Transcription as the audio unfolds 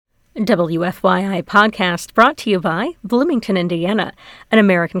WFYI podcast brought to you by Bloomington, Indiana, an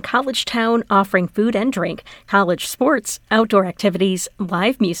American college town offering food and drink, college sports, outdoor activities,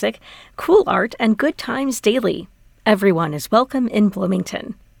 live music, cool art, and good times daily. Everyone is welcome in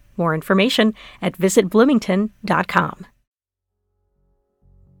Bloomington. More information at visitbloomington.com.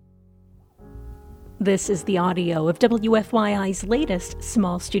 This is the audio of WFYI's latest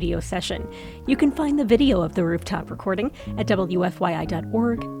small studio session. You can find the video of the rooftop recording at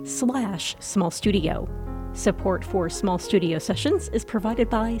wfyi.org/small studio. Support for small studio sessions is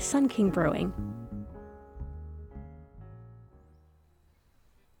provided by Sun King Brewing.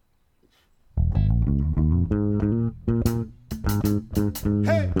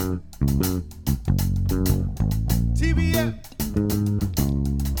 Hey! TBF!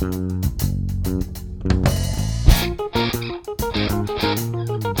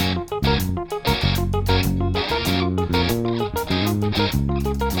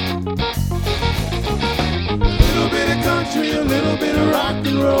 A little bit of rock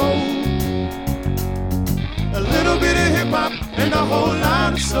and roll, a little bit of hip-hop, and a whole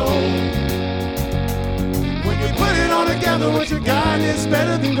lot of soul. When you put it all together, what you got is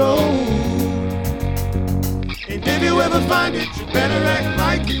better than gold. And if you ever find it, you better act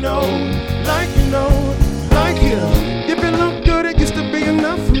like you know, like you know, like you. If you look good, it used to be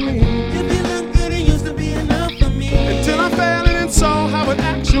enough for me. If you look good, it used to be enough for me. Until I fell in and saw how it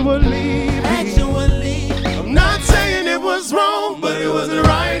actually be. I'm not saying it was wrong, but it wasn't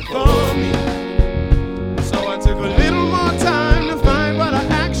right for me. So I took a little more time to find what I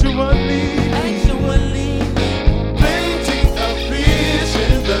actually plenty of fish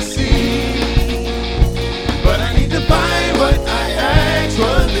in the sea, but I need to find what I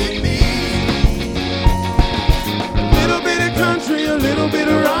actually need. A little bit of country, a little bit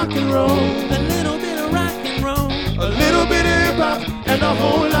of rock and roll, a little bit of rock and roll, a little bit of hip hop, and a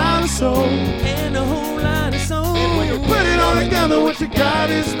whole lot of soul, and a whole lot of soul. And when you put it all together, what you got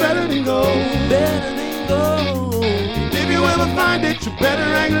is better than gold. Better than gold. And if you ever find it, you better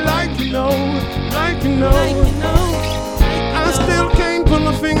act like you know, like you know. Like you know. I still can't pull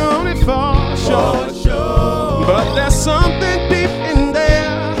a finger on it for sure. But there's something deep in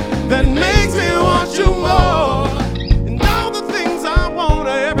there that makes me want you more. And all the things I want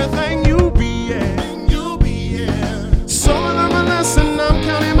are everything you be, yeah. So I learned my lesson, I'm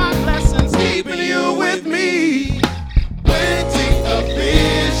counting my blessings, keeping you with me. Plenty of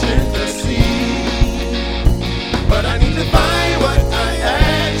fish in the sea, but I need to find what I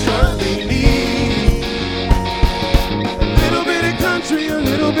actually need. A little bit of country, a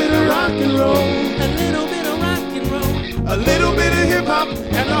little bit of rock and roll, a little bit of rock and roll, a little bit of hip hop,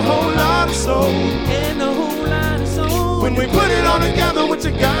 and a whole lot of soul, and a whole lot of soul. When we put it all together, what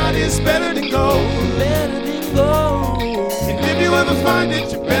you got is better than gold, better than gold. And if you ever find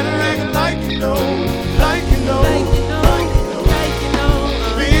it, you better act like you know, like you know, like you know, like you know.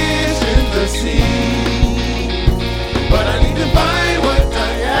 Fish in the sea, but I need to find what I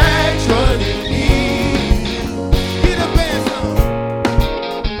actually need. Get a band song.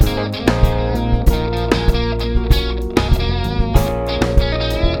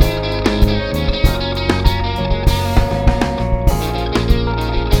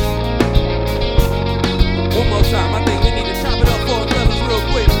 One more time, I think we need to chop it up for our fellas real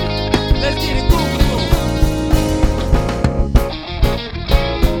quick. Let's get it groovy.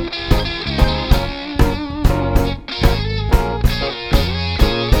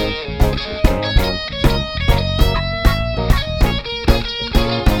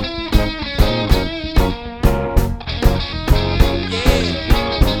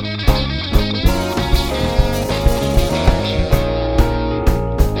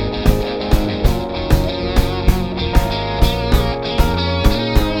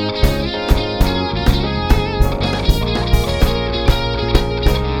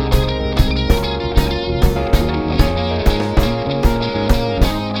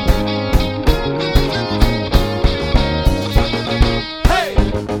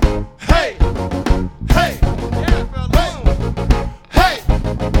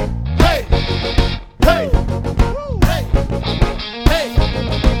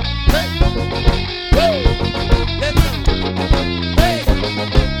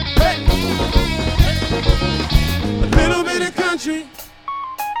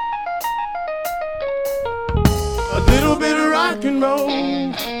 rock and roll. A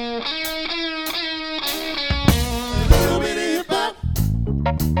little bit of hip hop.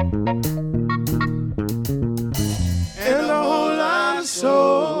 And a whole lot of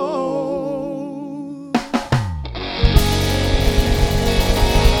soul.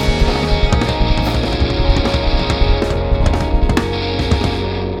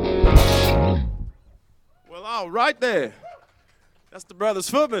 Wow, right there. That's the brothers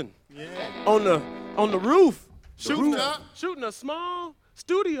Footman. Yeah. On the roof. Shooting a small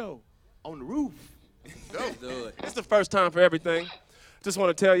studio on the roof. It's the first time for everything. Just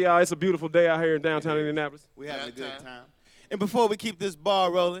want to tell y'all it's a beautiful day out here in downtown Indianapolis. We having a good time. And before we keep this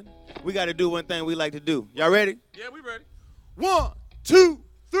ball rolling, we got to do one thing we like to do. Y'all ready? Yeah, we ready. 1, 2,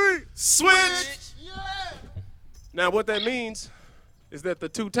 3, switch. Yeah. Now what that means is that the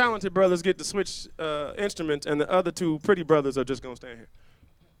two talented brothers get to switch instruments and the other two pretty brothers are just going to stand here.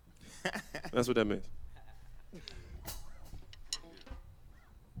 That's what that means.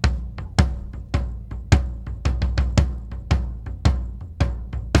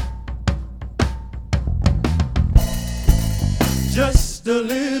 Just a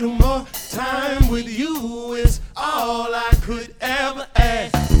little more time with you is all I could ever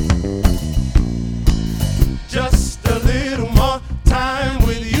ask. Just a little more time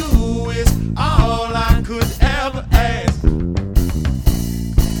with you is all I could ever ask.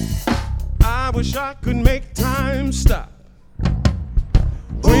 I wish I could make time stop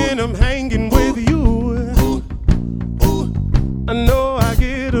when I'm hanging with you. I know I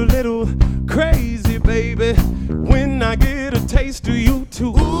get a little crazy, baby, when I get a taste of you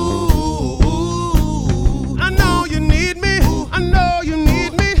too. I know you need me, I know you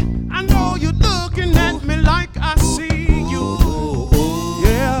need me, I know you're looking at me like I see you.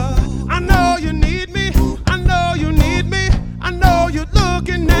 Yeah, I know you need me, I know you need me, I know you're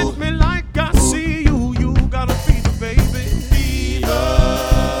looking at me like I see you. You got a fever, baby. Fever.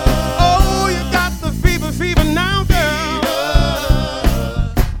 Oh, you got the fever, fever now, girl.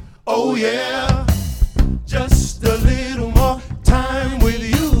 Fever. Oh yeah. Just a little more time with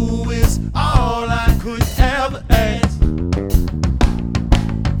you is all I could ever ask.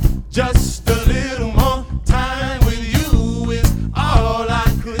 Just a little more time with you is all I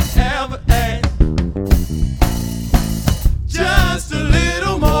could ever ask. Just a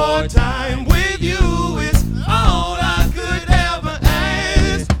little more time with you is all I could ever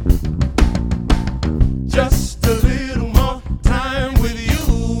ask. Just a little more time with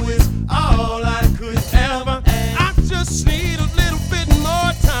you is all I could ever ask. I just need a little bit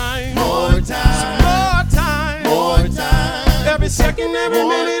more time. More time. More time. More time. Every second, every More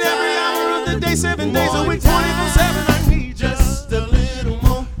minute, every hour of the day, 7 days a More week, 24/7. time. I need Just a little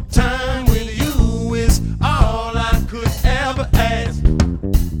more time with you is all I could ever ask.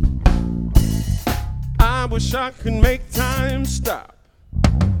 I wish I could make time stop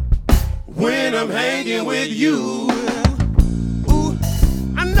When I'm hanging with you. Ooh,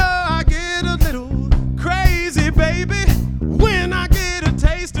 I know I get a little crazy, baby, when I get a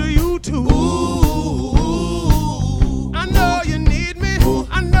taste of you too. Ooh. I know you need me,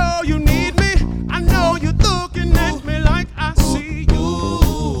 I know you need me, I know you're looking at me like I see you.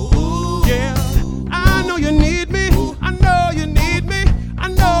 Yeah, I know you need me, I know you need me, I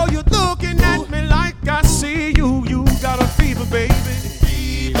know you're looking at me like I see you. You got a fever, baby.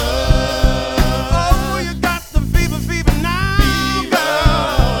 Fever. Oh, you got the fever, fever now,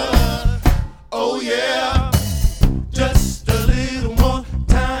 girl. Oh yeah. Just a little more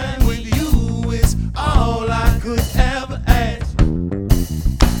time with you is all I could ever ask.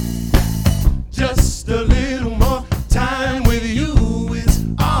 Just a little more time with you is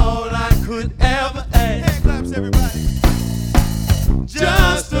all I could ever ask. Hand claps, everybody.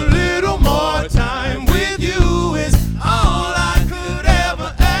 Just a little more time with you is all I could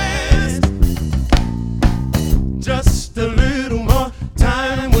ever ask. Just a little more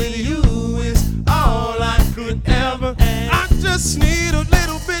time with you is all I could ever ask. I just need a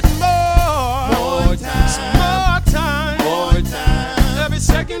little bit more. More time. Some more time. More time. Every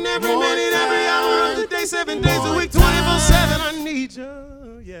second, every More minute, every time. hour of the day, 7 days a More week, time. 24/7. I need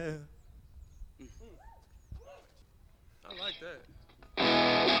you. Yeah. I like that.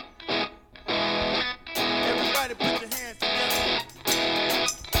 Everybody put your hands together.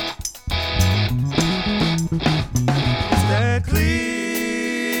 It's that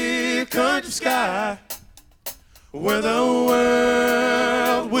clear country sky where the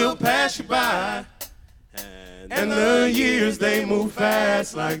world will pass you by. And the years, they move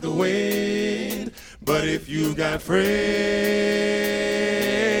fast like the wind. But if you got friends,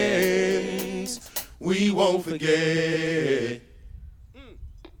 we won't forget.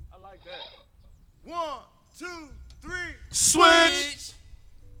 I like that. 1, 2, 3. Switch.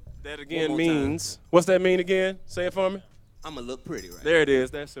 That again One more time. means, what's that mean again? Say it for me. I'm going to look pretty right There it is.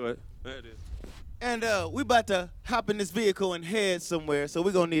 That's it. There it is. And we about to hop in this vehicle and head somewhere. So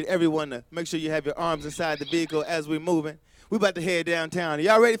we're going to need everyone to make sure you have your arms inside the vehicle as we're moving. We about to head downtown.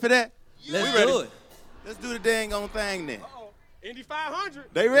 Y'all ready for that? Let's ready. do it. Let's do the dang on thing then. Uh-oh. Indy 500.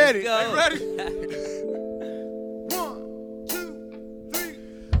 They ready. Let's go. Ready?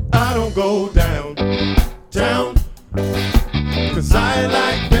 I don't go down, down, 'cause I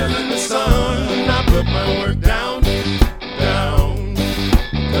like feeling the sun. I put my work down, down,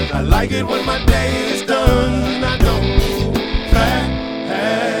 'cause I like it when my day is done. I don't go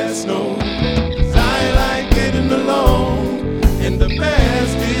fast, no, 'cause I like getting along. And the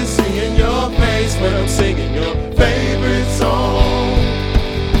best is seeing your face when I'm singing your favorite song.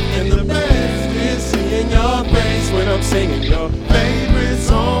 And the best is seeing your face when I'm singing your favorite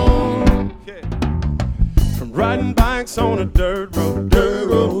song. Yeah. From riding bikes on a dirt road,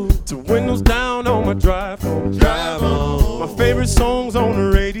 to windows down on my drive home. My favorite song's on the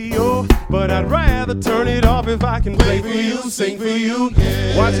radio, but I'd rather turn it off if I can play for you, sing for you.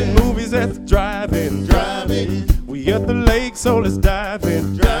 Yeah. Watching movies at the drive-in. We at the lake, so let's dive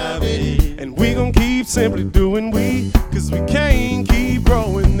in. And we gon' keep simply doing we, 'cause we can't keep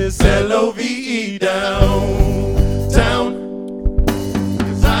growing this LOVE downtown.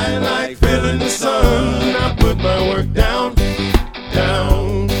 'Cause I like feeling the sun. I put my work down,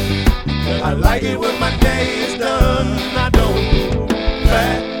 down. I like it when my day is done. I don't go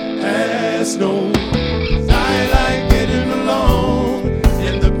fast, no. 'Cause I like getting along.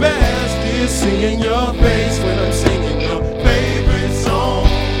 And the best is seeing your face when I'm singing your favorite song.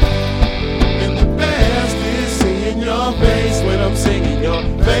 And the best is seeing your face when I'm singing your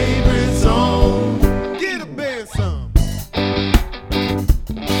favorite song. Get a band some.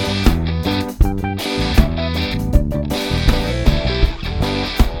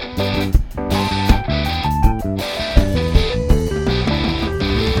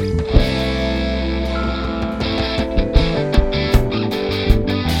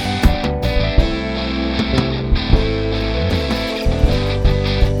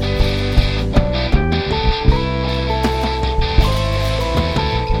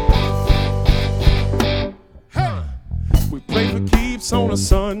 On a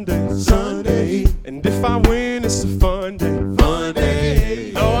Sunday, and if I win, it's a fun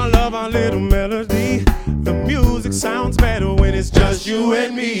day. Oh, I love our little melody. The music sounds better when it's just you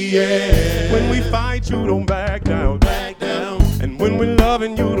and me, yeah. When we fight, you don't back down. And when we're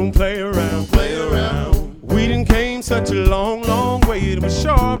loving, you don't play around. We done came such a long, long way. It would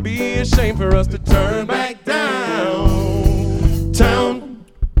sure be a shame for us to turn back down.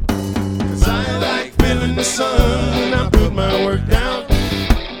 'Cause I like feeling the sun. I put my work down,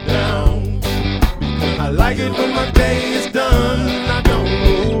 down. I like it when my day is done. I don't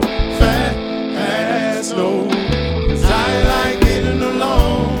move fast, no. 'Cause I like getting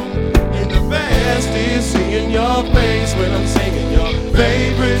along. And the best is seeing your face when I'm singing your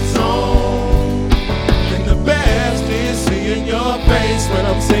favorite song. And the best is seeing your face when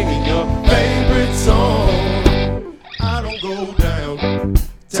I'm singing your favorite song. I don't go down,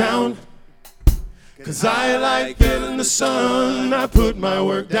 'cause I like feeling the sun. I put my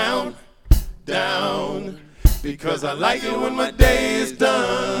work down, down. Because I like it when my day is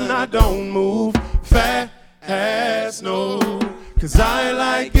done. I don't move fast, no. 'Cause I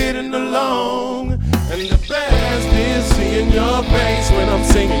like getting along. And the best is seeing your face when I'm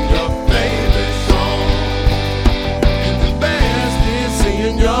singing your favorite song. And the best is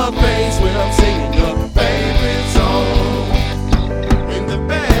seeing your face when I'm singing your favorite song. And the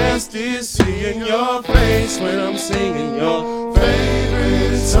best is seeing your face when I'm singing your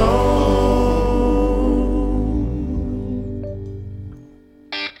favorite song.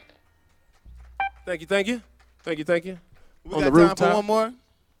 Thank you. We On got the time rooftop. for one more?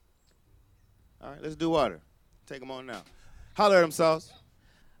 All right, let's do water. Take them on now. Holler at them, Sauce.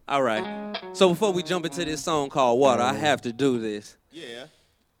 All right. So before we jump into this song called Water, I have to do this. Yeah.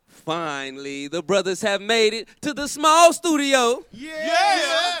 Finally, the brothers have made it to the small studio.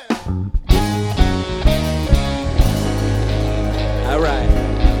 Yeah. All right.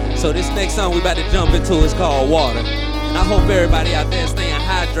 So this next song we about to jump into is called Water. And I hope everybody out there is staying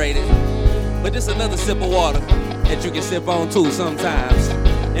hydrated. But this is another sip of water that you can sip on too sometimes.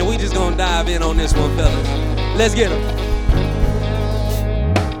 And we just gonna dive in on this one, fellas. Let's get 'em.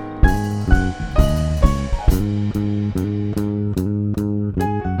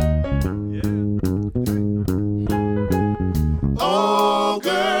 Oh,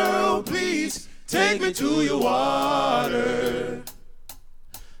 girl, please take me to your water.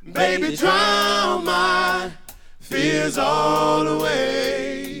 Baby, drown my fears all away.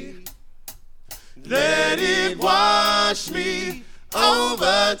 Let it wash me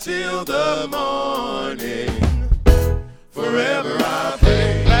over till the morning. Forever I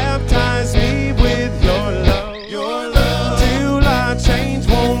pray. Baptize me with your love, till our change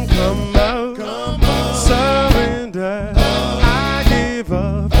won't come up. Surrender, I give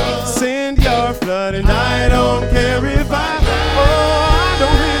up. Send your flood, and I don't care if I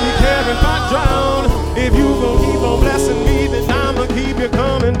don't really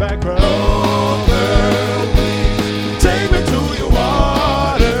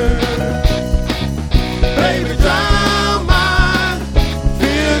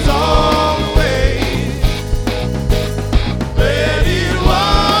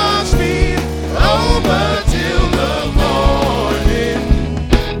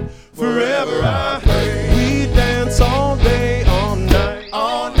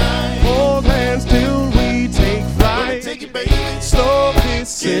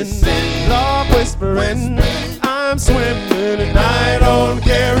when I'm swimming and I don't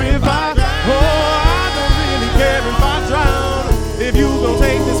care if I don't really care if I drown. If you gon'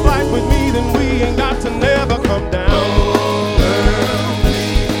 take this flight with me, then we ain't got to never come down. Oh, girl,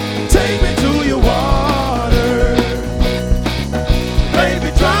 please take me to your water.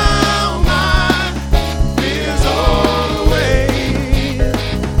 Baby, drown my fears all away.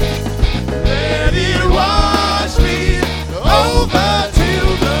 Let it wash me over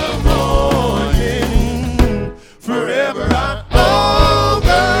till the morning. Forever I, oh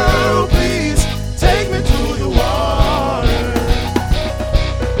girl, please take me to the water.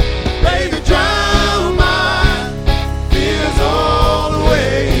 Baby, drown my fears all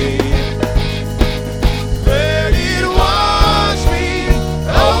away. Let it wash me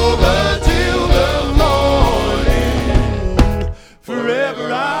over till the morning.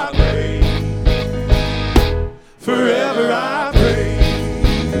 Forever I pray. Forever I pray.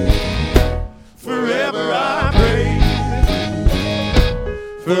 Forever I pray.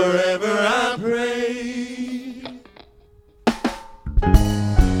 Forever I pray.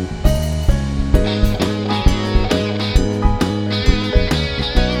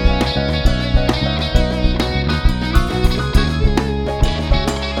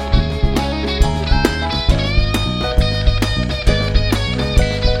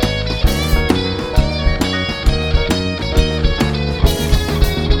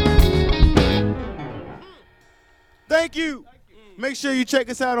 Thank you. Make sure you check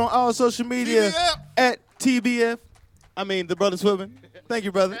us out on all social media at TBF. I mean, the Brothers Footman. Thank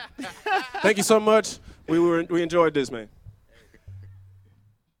you, brother. Thank you so much. We enjoyed this, man.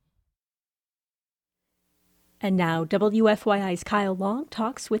 And now, WFYI's Kyle Long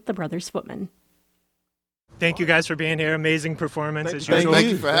talks with the Brothers Footman. Thank you guys for being here. Amazing performance as Thank usual.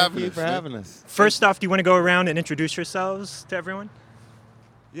 you. Thank you for having us. First off, do you want to go around and introduce yourselves to everyone?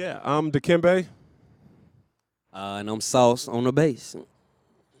 Yeah, I'm Dikembe. And I'm Sauce on the bass.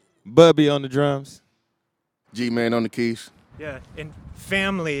 Bubby on the drums. G-Man on the keys. Yeah, and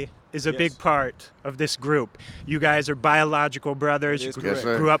family is a Yes. big part of this group. You guys are biological brothers. That You is grew, correct. Yes,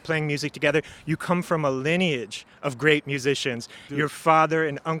 sir. grew up playing music together. You come from a lineage of great musicians. Your father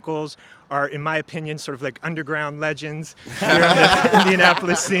and uncles are, in my opinion, sort of like underground legends here in the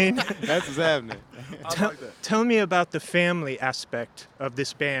Indianapolis scene. That's what's happening. Tell me about the family aspect of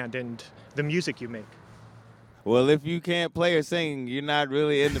this band and the music you make. Well, if you can't play or sing, you're not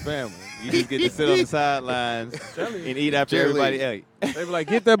really in the family. You just get to sit on the sidelines and eat after Cheerlead. everybody else. They were like,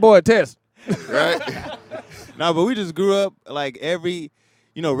 get that boy a test. Right? No, but we just grew up like every,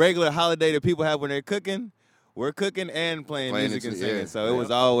 regular holiday that people have when they're cooking. We're cooking and playing music and it, singing. yeah. So it was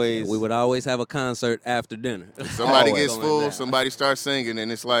always. We would always have a concert after dinner. Somebody Always gets going full, down. somebody starts singing,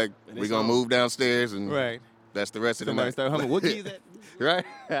 and it's like, we're going to move downstairs, and Right. that's the rest of the Somebody night. start humming. What key is that? Right?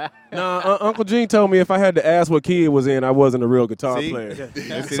 No, Uncle Gene told me if I had to ask what key it was in, I wasn't a real guitar See? player. See,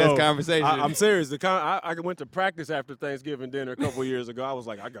 that's conversation. I'm serious. I went to practice after Thanksgiving dinner a couple years ago. I was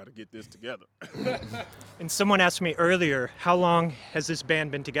like, I got to get this together. And someone asked me earlier, how long has this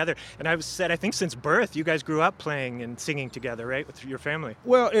band been together? And I said, I think since birth. You guys grew up playing and singing together, right, with your family?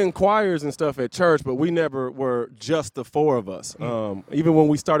 Well, in choirs and stuff at church, but we never were just the four of us. Even when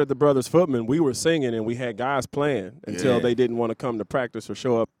we started the Brothers Footman, we were singing and we had guys playing until Yeah. they didn't want to come to practice or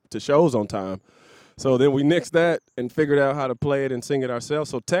show up to shows on time. So then we nixed that and figured out how to play it and sing it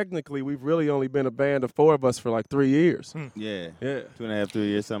ourselves. So technically, we've really only been a band of four of us for like 3 years. Yeah. Yeah. 2.5, 3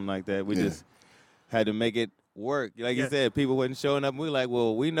 years, something like that. We just had to make it work. Like you Yeah. said, people wasn't showing up. And we were like,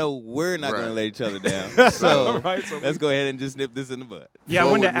 well, we know we're not going to Right. let each other down. So Right, so let's go ahead and just nip this in the bud. Yeah, I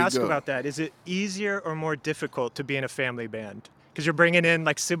wanted Forward to we ask go. about that. Is it easier or more difficult to be in a family band? Because you're bringing in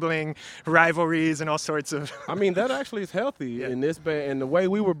like sibling rivalries and all sorts of. I mean, that actually is healthy in this band. And the way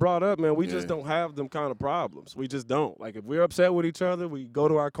we were brought up, man, we just Yeah. don't have them kind of problems. We just don't. Like, if we're upset with each other, we go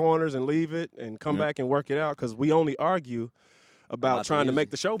to our corners and leave it and come back and work it out because we only argue about the trying to music. make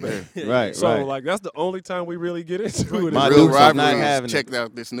the show better. Right, So, right. like, that's the only time we really get into it. My Real Dukes are not rivalry having is it. checked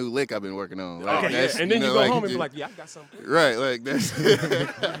out this new lick I've been working on. Like, Okay, that's, and then you know, go like, home and just- be like, yeah, I got something. Right, like that's.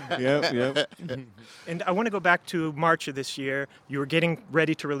 Yep. And I want to go back to March of this year. You were getting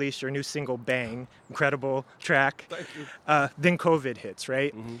ready to release your new single, Bang. Incredible track. Thank you. Then COVID hits,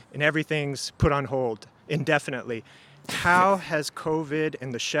 right? And everything's put on hold indefinitely. How has COVID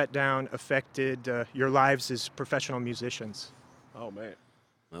and the shutdown affected your lives as professional musicians? Oh, man.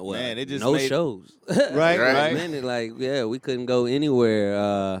 Well, Man, it just no made- shows. Right, right. Minute, like, yeah, we couldn't go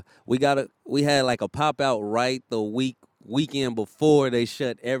anywhere. We had like a pop out right the weekend before they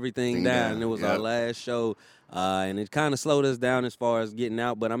shut everything Thing down. down, And it was our yep. last show. And it kind of slowed us down as far as getting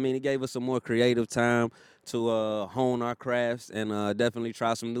out. But I mean, it gave us some more creative time to hone our crafts and definitely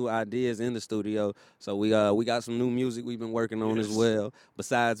try some new ideas in the studio. So we got some new music we've been working on as well.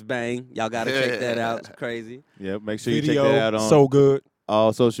 Besides Bang, y'all gotta check that out. It's crazy. Yep, make sure you check Video, that out on so good.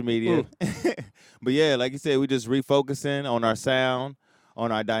 all social media. But yeah, like you said, we just refocusing on our sound,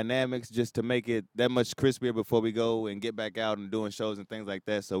 on our dynamics, just to make it that much crispier before we go and get back out and doing shows and things like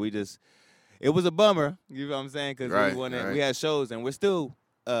that. So it was a bummer, you know what I'm saying? Because we had shows, and we're still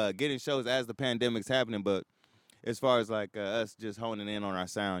getting shows as the pandemic's happening. But as far as like us just honing in on our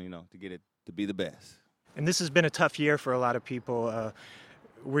sound, to get it to be the best. And this has been a tough year for a lot of people.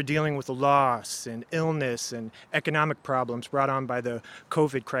 We're dealing with loss and illness and economic problems brought on by the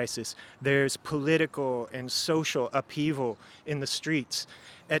COVID crisis. There's political and social upheaval in the streets.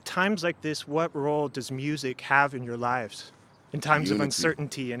 At times like this, what role does music have in your lives? In times of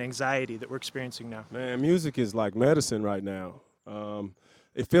uncertainty and anxiety that we're experiencing now? Man, music is like medicine right now.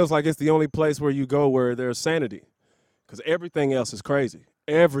 It feels like it's the only place where you go where there's sanity, because everything else is crazy.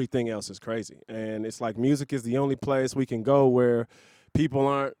 Everything else is crazy. And it's like music is the only place we can go where people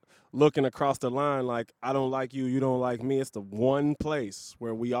aren't looking across the line like, I don't like you, you don't like me. It's the one place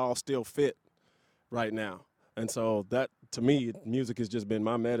where we all still fit right now. And so that, to me, music has just been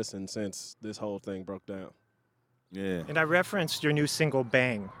my medicine since this whole thing broke down. Yeah. And I referenced your new single,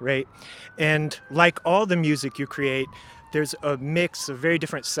 Bang, right? And like all the music you create, there's a mix of very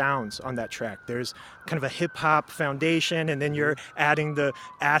different sounds on that track. There's kind of a hip-hop foundation, and then you're adding the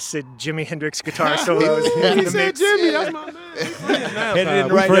acid Jimi Hendrix guitar solos. He said Jimmy, that's my man. Hit it in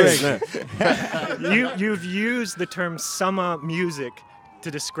the right direction. You've used the term summer music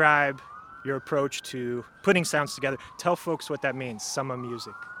to describe your approach to putting sounds together. Tell folks what that means, summer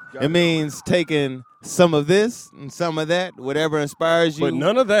music. It means taking some of this and some of that, whatever inspires you. But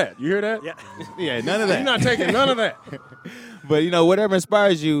none of that. You hear that? Yeah. Yeah, none of that. You're not taking none of that. But, whatever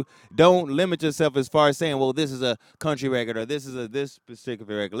inspires you, don't limit yourself as far as saying, well, this is a country record or this is this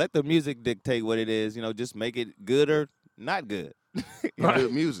particular record. Let the music dictate what it is. Just make it good or not good.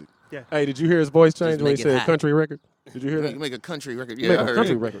 Good music. Yeah. Hey, did you hear his voice change Just when he make it said hot. country record? Did you hear You that? make a country record. Make Yeah, I a heard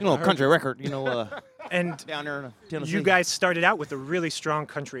country it. record. Country record, And down there in Tennessee. you guys started out with a really strong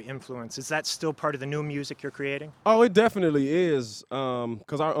country influence. Is that still part of the new music you're creating? Oh, it definitely is.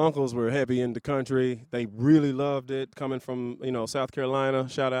 Because our uncles were heavy into country. They really loved it. Coming from South Carolina,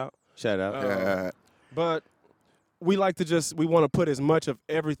 shout out. Shout out. But we like to we want to put as much of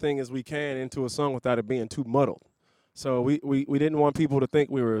everything as we can into a song without it being too muddled. So we didn't want people to think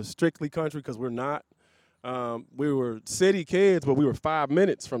we were strictly country, because we're not. We were city kids, but we were 5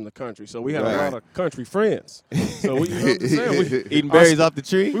 minutes from the country, so we had a lot of country friends. So we, Eating berries off the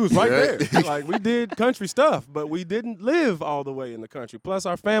tree. we was right there. Like, we did country stuff, but we didn't live all the way in the country. Plus,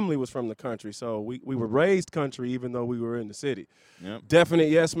 our family was from the country, so we were raised country even though we were in the city. Yep. Definite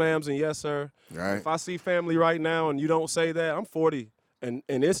yes, ma'ams, and yes, sir. Right. If I see family right now and you don't say that, I'm 40. And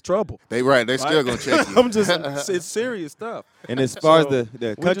it's trouble. They still gonna check you. I'm just, it's serious stuff. And as far as So, the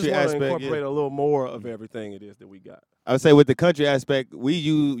we country just want to aspect, incorporate a little more of everything it is that we got. I would say with the country aspect, we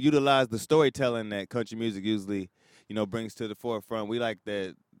utilize the storytelling that country music usually, brings to the forefront. We like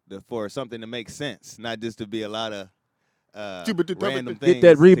for something to make sense, not just to be a lot of random things. Get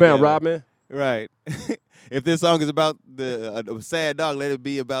that rebound, together. Rob, man. Right. If this song is about a sad dog, let it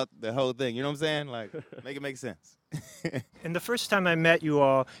be about the whole thing. You know what I'm saying? Like, make it make sense. And the first time I met you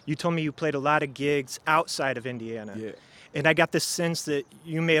all, you told me you played a lot of gigs outside of Indiana. Yeah. And I got the sense that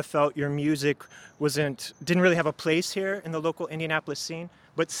you may have felt your music didn't really have a place here in the local Indianapolis scene.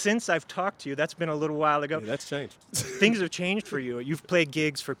 But since I've talked to you, that's been a little while ago. Yeah, that's changed. Things have changed for you. You've played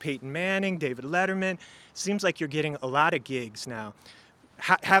gigs for Peyton Manning, David Letterman. Seems like you're getting a lot of gigs now.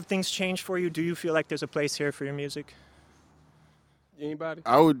 Have things changed for you? Do you feel like there's a place here for your music? Anybody?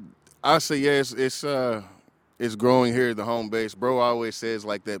 I'd say yes. It's growing here at the home base. Bro always says,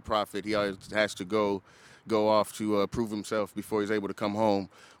 like that prophet, he always has to go off to prove himself before he's able to come home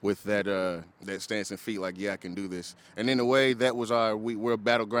with that stance and feet. Like, yeah, I can do this. And in a way, that was we're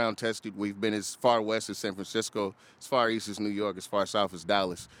battleground tested. We've been as far west as San Francisco, as far east as New York, as far south as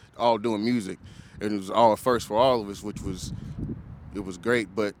Dallas, all doing music. And it was all a first for all of us, which was. It was great,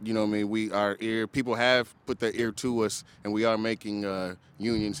 but people have put their ear to us, and we are making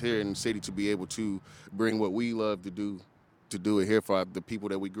unions here in the city to be able to bring what we love to do it here for the people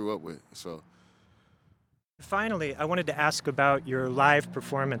that we grew up with. So. Finally, I wanted to ask about your live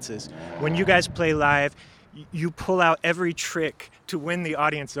performances. When you guys play live, you pull out every trick to win the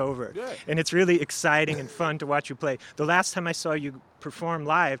audience over. Good. And it's really exciting and fun to watch you play. The last time I saw you perform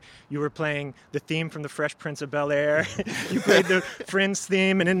live, you were playing the theme from The Fresh Prince of Bel-Air. You played the Friends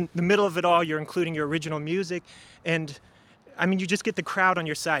theme, and in the middle of it all, you're including your original music. And, I mean, you just get the crowd on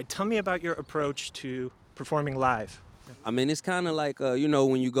your side. Tell me about your approach to performing live? I mean, it's kind of like, you know,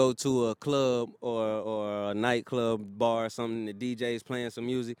 when you go to a club or a nightclub bar or something, the DJ's playing some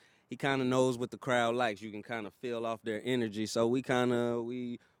music, he kind of knows what the crowd likes. You can kind of feel off their energy. So we kind of,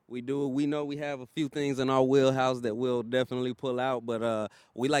 we do it. We know we have a few things in our wheelhouse that we'll definitely pull out, but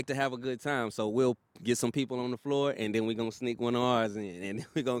we like to have a good time. So we'll get some people on the floor, and then we're going to sneak one of ours in, and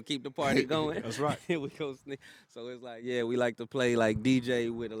we're going to keep the party going. That's right. we go sneak. So it's like, yeah, we like to play like DJ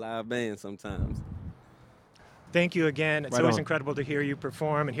with a live band sometimes. Thank you again. It's Right always on. incredible to hear you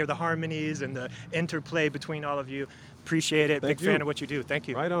perform and hear the harmonies and the interplay between all of you. Appreciate it. Thank Big you. fan of what you do. Thank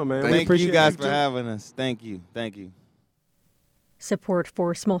you. Right on, man. We Thank appreciate you guys it for too. having us. Thank you. Thank you. Support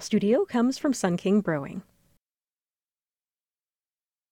for Small Studio comes from Sun King Brewing.